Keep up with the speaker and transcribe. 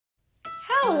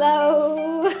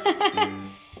Hello.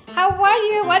 How are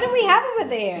you? What do we have over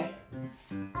there?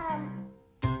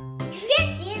 You can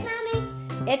see it,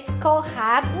 Mommy? It's called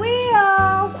Hot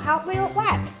Wheels. Hot Wheel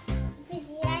what? Over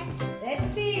here.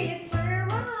 Let's see. Let's turn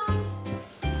it around.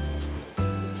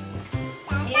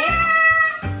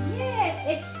 Yeah,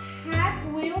 it's Hot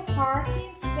Wheel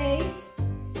parking space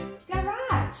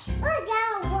garage. Look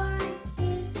out, 1, 2,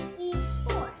 3,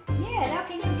 4. Yeah, now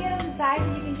can you get on the side so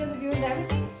you can show the viewers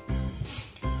everything?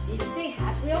 This is a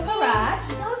Hot Wheel garage.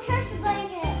 Don't touch the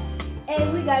blanket.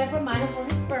 And we got it for Manu for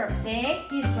his birthday.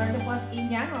 His birthday was in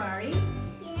January.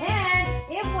 Yeah. And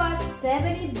it was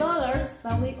 $70,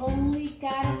 but we only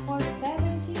got it for $17.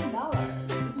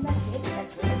 Isn't that cheap?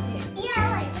 That's really cheap. Yeah,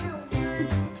 like that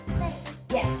one.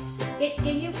 Yeah.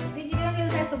 Can you get on the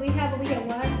other side? So we have over here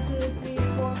 1, 2, 3,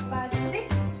 4, 5,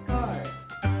 6 cars.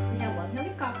 We have 1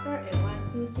 helicopter and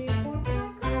 1, 2, 3, 4,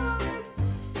 5 cars.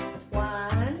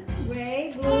 1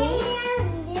 gray, blue,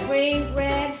 green,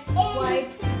 red, white.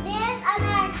 There's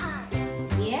another car.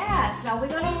 Yeah, so we're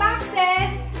gonna box it.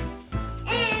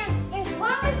 And there's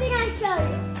one more thing I'll show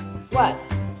you. What?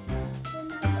 The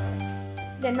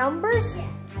numbers. The numbers? Yeah.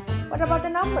 What about the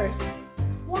numbers?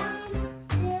 1,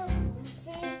 2,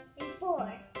 3, and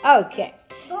 4. Okay.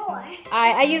 4.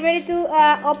 Are you ready to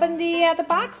open the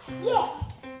box? Yeah.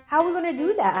 How are we gonna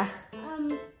do that?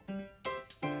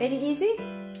 Very easy?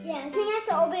 Yeah, I think I have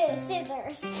to open it with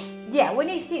scissors. Yeah, we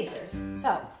need scissors.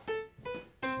 So,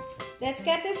 let's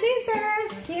get the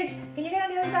scissors. Here, can you get on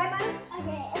the other side, Manu?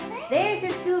 Okay, is it? This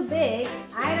is too big.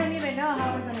 I don't even know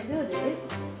how we're gonna do this,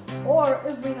 or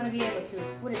if we're gonna be able to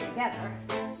put it together.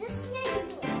 Is this here you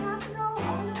do have to go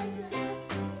all the way to the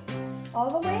top? All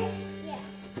the way? Yeah.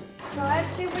 So let's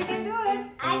see if we can do it.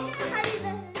 I don't know how to do this.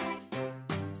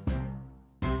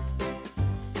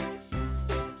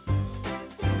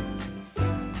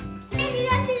 And you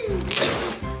have to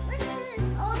listen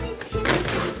all these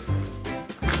pieces.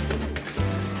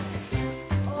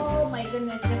 Oh my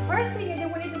goodness. The first thing is that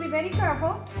we need to be very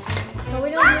careful. So we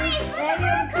don't Mommy, lose look any how of it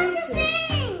the comes to pieces.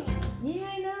 sing. Yeah,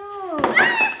 I know.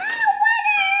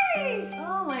 Letters.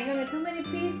 Oh my goodness, too many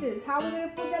pieces. How are we gonna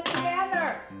put that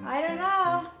together? I don't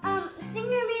know. Sing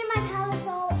me my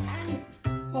telephone and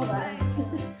Hold on.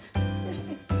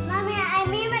 Mommy, I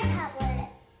made my tablet.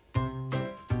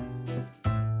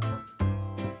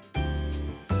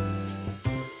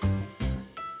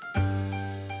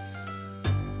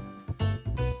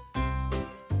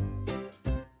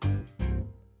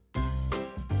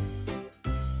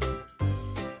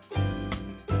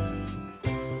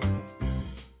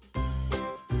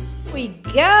 We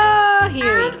go.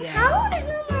 Here we go. How the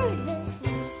number is this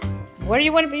one? Where do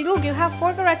you want to be? Look, you have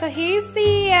 4 garages. So here's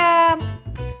the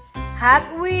Hot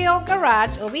Wheel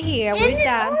garage over here. And We're there's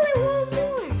done. only one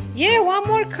more. Yeah, 1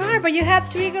 more car, but you have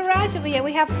 3 garages over here.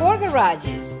 We have 4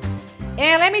 garages.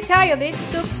 And let me tell you, this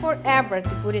took forever to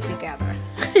put it together.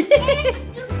 And there's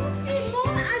supposed to be more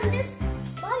on this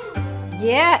bottom.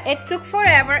 Yeah, it took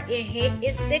forever. And here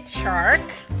is the shark.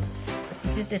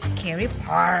 This is the scary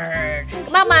part.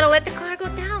 Come on, Manu, let the car go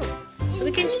down. So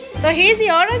we can. So here's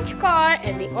the orange car,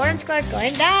 and the orange car is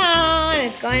going down.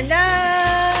 It's going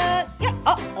down. Yeah.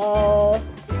 Uh-oh.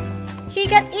 He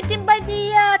got eaten by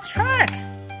the shark.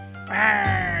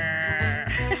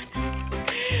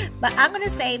 But I'm gonna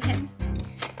save him.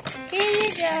 Here you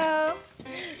go.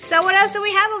 So what else do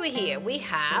we have over here? We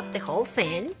have the whole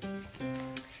thing.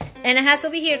 And it has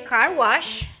over here car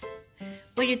wash,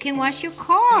 where you can wash your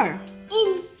car.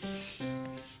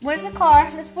 Where's the car?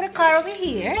 Let's put a car over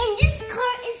here. And this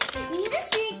car is this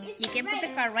thing is You can right. put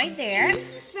the car right there. This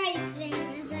is right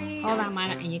thing. Hold on,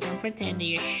 Mana, and you can pretend that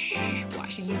you're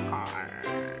washing your car.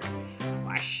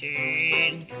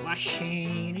 Washing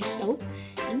the soap.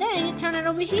 And then you turn it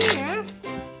over here.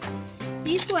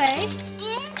 This way.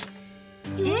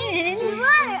 And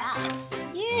water off.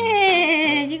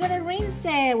 Yeah, you're gonna rinse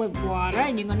it with water,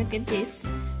 and you're gonna get this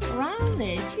around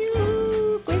it.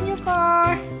 You clean your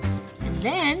car, and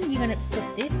then you're gonna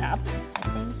put this up. I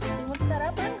think so. You want to put that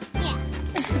up, Anna? Yeah.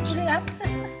 Put it up.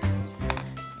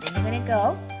 Then you're gonna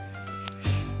go.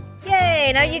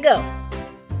 Yay! Now you go.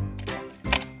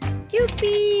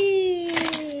 Yuppie!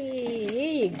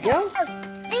 Here you go.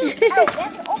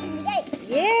 Let's open the gate.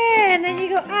 Yeah, and then you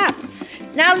go up.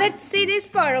 Now let's see this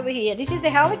part over here. This is the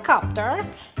helicopter.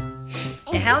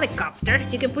 The helicopter.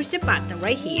 You can push the button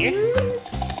right here.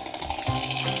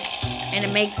 And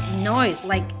it makes noise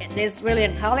like there's really a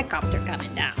helicopter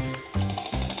coming down.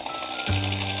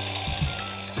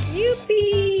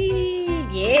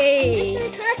 Yippee! Yay! This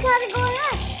is the helicopter going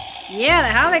up. Yeah, the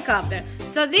helicopter.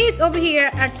 So these over here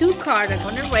are 2 cars that are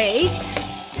gonna race.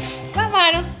 Come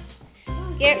on, Manu.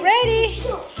 Get ready.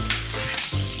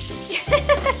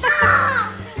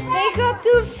 They go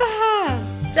too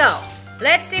fast. So,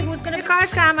 let's see who's gonna be the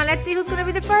cars coming. Let's see who's gonna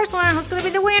be the first one. Who's gonna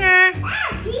be the winner?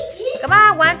 Come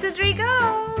on, 1, 2, 3, go.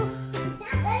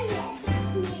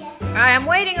 Alright, I'm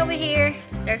waiting over here.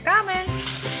 They're coming.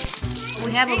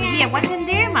 We have over here. What's in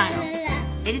there, Mano?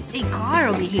 It is a car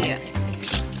over here.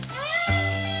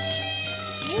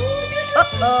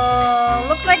 Uh-oh.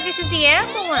 Looks like this is the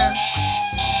ambulance.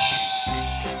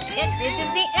 Yeah, this is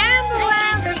the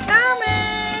ambulance. It's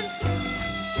coming.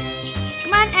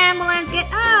 Come on, ambulance, get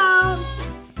out.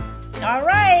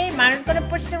 Alright, Mano's gonna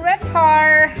push the red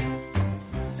car.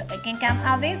 So it can come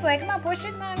out this way. Come on, push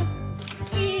it, Mano.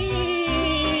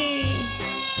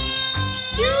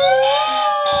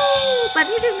 But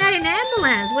this is not an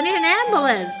ambulance. We need an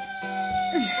ambulance.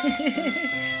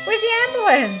 Where's the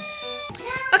ambulance?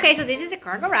 Okay, so this is the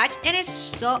car garage and it's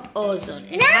so awesome.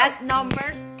 It has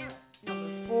numbers.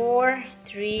 Number 4,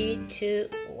 3, 2,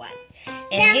 1.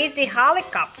 And here's the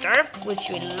helicopter, which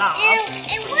we love.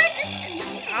 And what is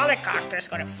the helicopter's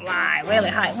gonna fly really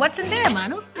high. What's in there,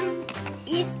 Manu?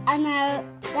 It's another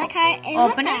black car and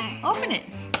Open white it. car. Open it.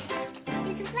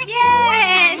 It's a black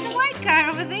Yeah, it's a white car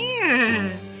over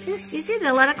there. This is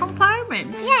a lot of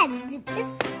compartments. Yeah,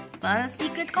 A lot of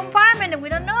secret compartment that we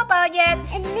don't know about yet.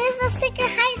 and there's a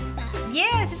secret high spot.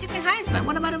 Yeah, it's a secret high spot.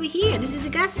 What about over here? This is a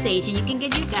gas station. You can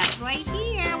get your gas right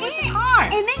here with the car.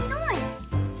 It makes noise.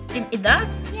 It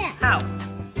does? Yeah. How?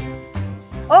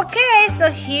 Okay, so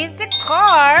here's the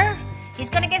car. He's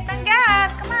gonna get some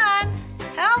gas. Come on.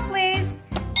 Help, please.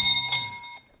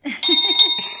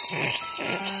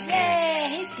 Yay,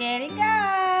 he's getting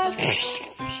gas.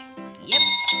 Yep.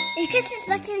 Because it's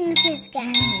better than this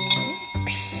gas.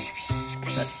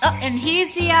 Oh, and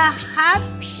here's the Hot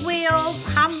Wheels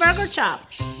hamburger chop.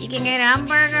 You can get a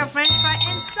hamburger, french fry,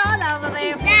 and soda over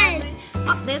there.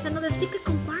 Oh, there's another secret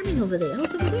compartment over there.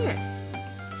 Who's over there?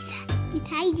 He's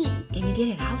hiding. Can you get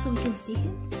it out so we can see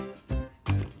him?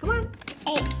 Come on.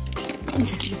 Hey.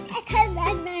 Because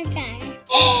I'm not tired.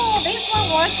 Oh, this one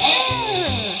works too.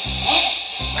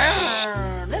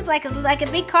 Looks like a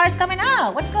big car's coming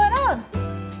out. What's going on?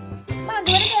 Come on,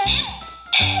 do it again.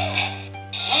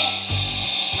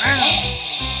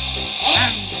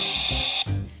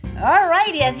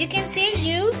 Alrighty, as you can see,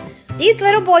 this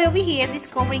little boy over here is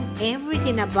discovering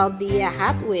everything about the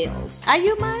Hot Wheels. Are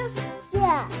you, Maya?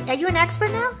 Yeah. Are you an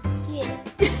expert now? Yeah.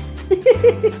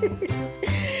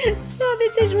 So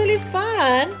this is really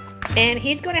fun. And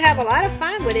he's going to have a lot of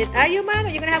fun with it. Are you, Maya?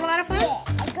 You're going to have a lot of fun? Yeah.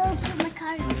 I go put my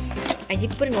car in there. Are you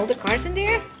putting all the cars in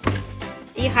there?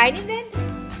 Are you hiding then?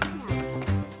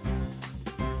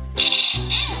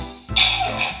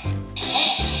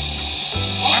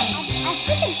 I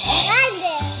put the car in